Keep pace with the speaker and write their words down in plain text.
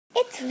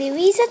It's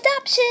Louie's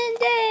adoption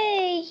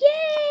day!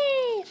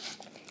 Yay!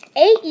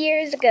 8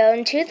 years ago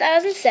in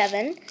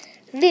 2007,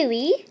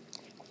 Louie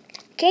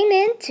came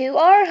into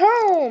our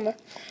home.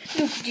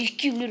 Look at this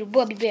cute little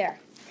bubby bear.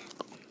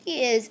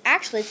 He is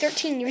actually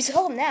 13 years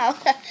old now,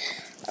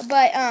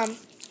 but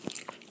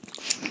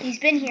he's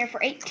been here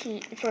for 8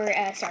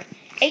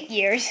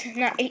 years,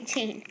 not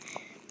 18.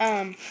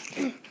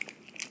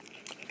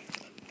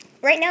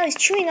 Right now he's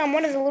chewing on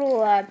one of the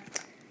little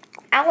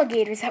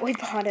alligators that we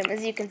bought him,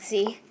 as you can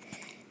see.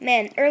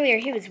 Man, earlier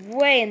he was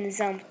way in the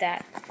zone with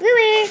that.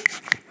 Louie!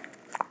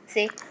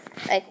 See?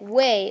 Like,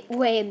 way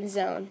in the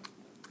zone.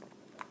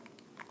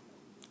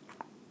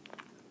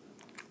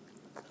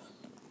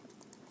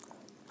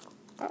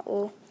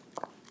 Uh-oh.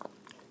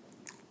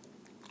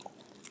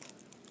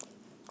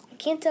 I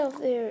can't tell if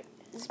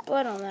there's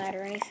blood on that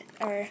or anything.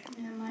 Or,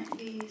 there might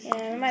be. Yeah,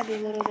 there might be a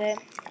little bit.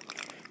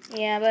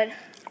 Yeah, but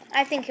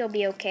I think he'll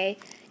be okay.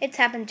 It's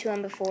happened to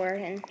him before,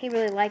 and he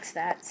really likes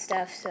that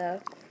stuff, so...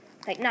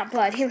 Like, not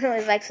blood, he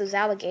really likes those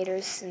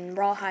alligators and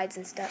rawhides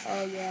and stuff.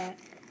 Oh, yeah.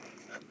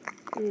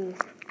 Ooh.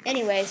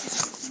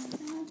 Anyways.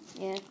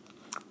 Yeah.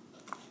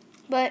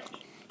 But,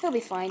 he'll be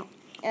fine.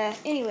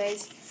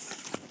 Anyways.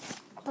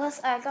 Plus,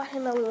 I got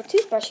him a little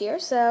toothbrush here,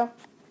 so...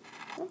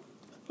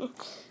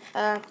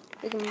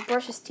 we can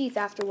brush his teeth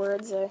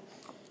afterwards.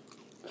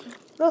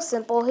 Real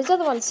simple. His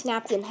other one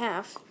snapped in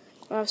half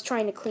when I was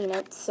trying to clean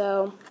it,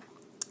 so...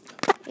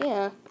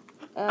 Yeah.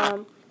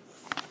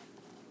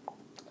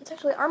 It's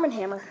actually Arm &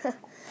 Hammer.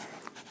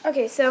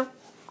 Okay, so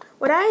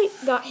what I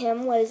got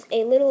him was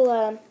a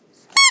little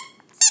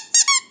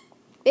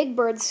Big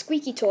Bird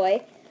squeaky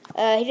toy.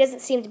 He doesn't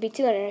seem to be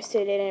too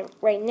interested in it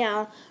right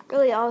now.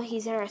 Really, all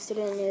he's interested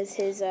in is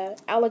his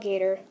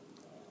alligator.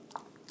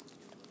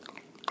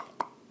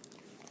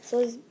 So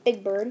this is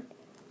Big Bird.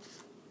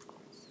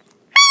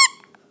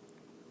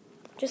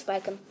 Just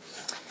like him.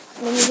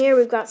 And then here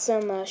we've got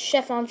some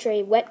chef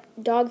entree wet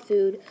dog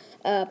food.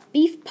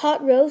 Beef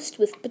pot roast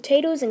with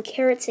potatoes and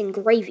carrots and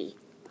gravy.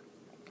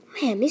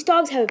 Man, these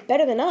dogs have it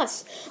better than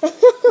us.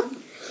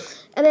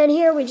 And then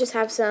here we just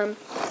have some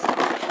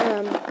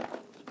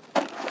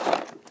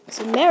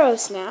marrow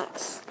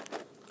snacks.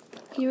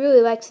 He really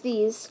likes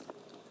these.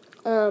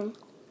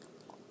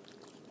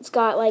 It's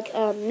got like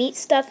meat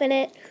stuff in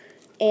it,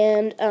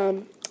 and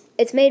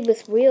it's made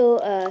with real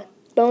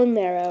bone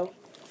marrow.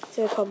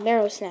 So they're called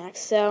marrow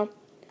snacks. So,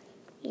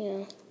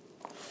 yeah.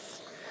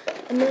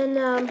 And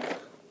then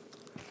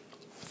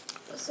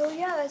so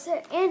yeah, that's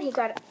it. And he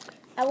got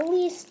at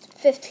least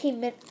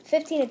 15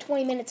 to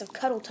 20 minutes of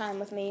cuddle time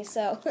with me.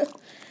 So,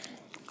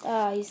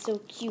 he's so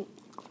cute.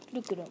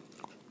 Look at him.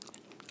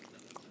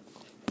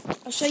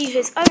 I'll show you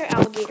his other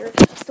alligator,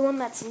 the one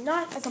that's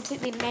not a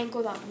completely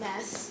mangled up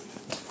mess.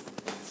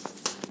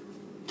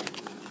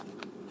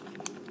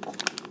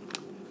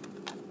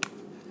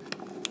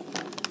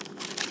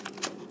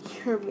 You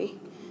heard me.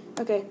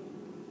 Okay.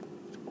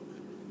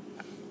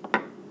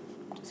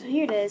 So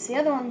here it is. The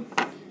other one,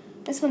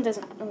 this one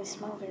doesn't really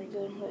smell very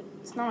good, but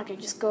it's not like I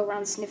just go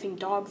around sniffing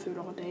dog food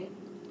all day.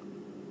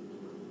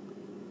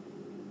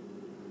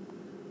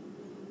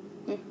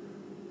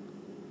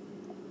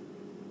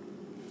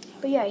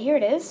 But yeah, here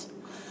it is.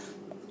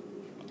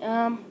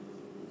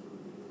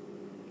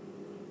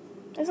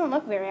 Doesn't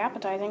look very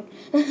appetizing.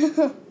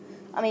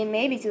 I mean,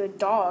 maybe to a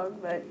dog,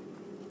 but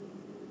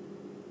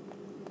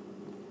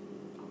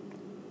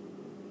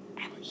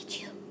I will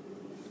eat you.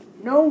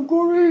 No, I'm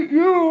gonna eat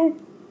you.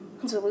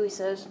 That's what Louie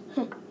says.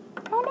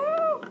 Oh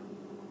no!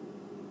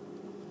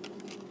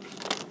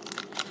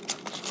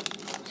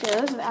 So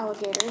those are the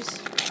alligators.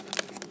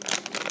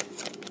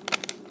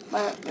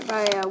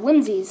 By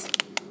Whimsies.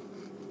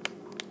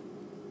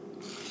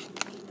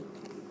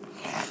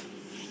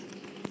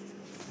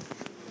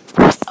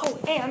 Oh,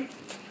 and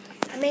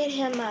I made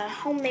him a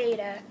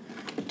homemade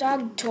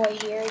dog toy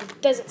here. He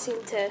doesn't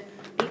seem to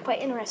be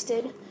quite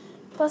interested.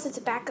 Plus, it's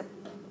a backup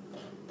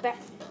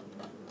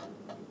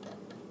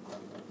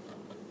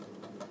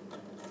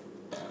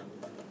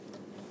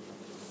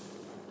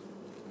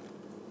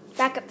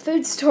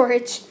food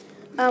storage.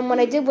 What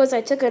I did was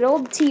I took an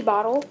old tea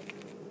bottle,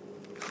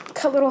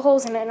 cut little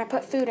holes in it, and I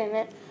put food in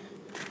it.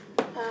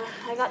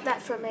 I got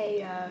that from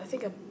I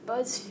think a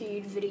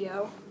BuzzFeed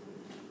video.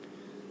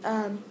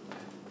 I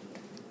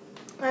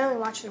only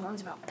watch the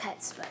ones about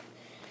pets, but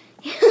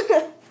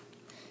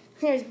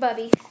here's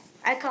Bubby.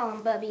 I call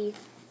him Bubby,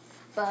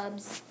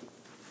 Bubs,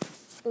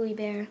 Louie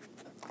Bear.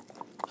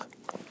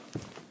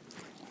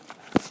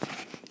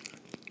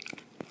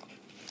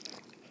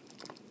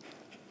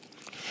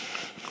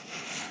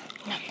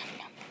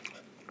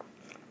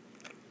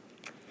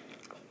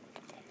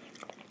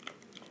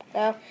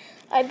 Now,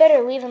 I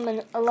better leave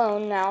him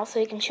alone now so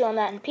he can chew on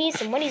that in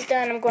peace. And when he's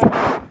done, I'm going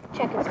to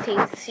check his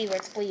teeth to see where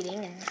it's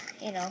bleeding. And,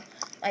 you know,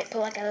 might put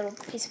like a little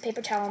piece of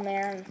paper towel in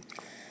there.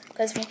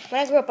 Because when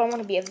I grew up, I want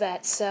to be a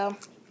vet. So,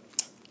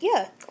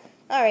 yeah.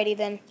 Alrighty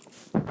then.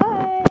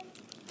 Bye.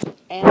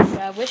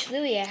 And wish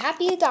Louie a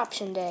happy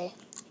adoption day.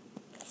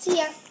 See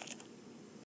ya.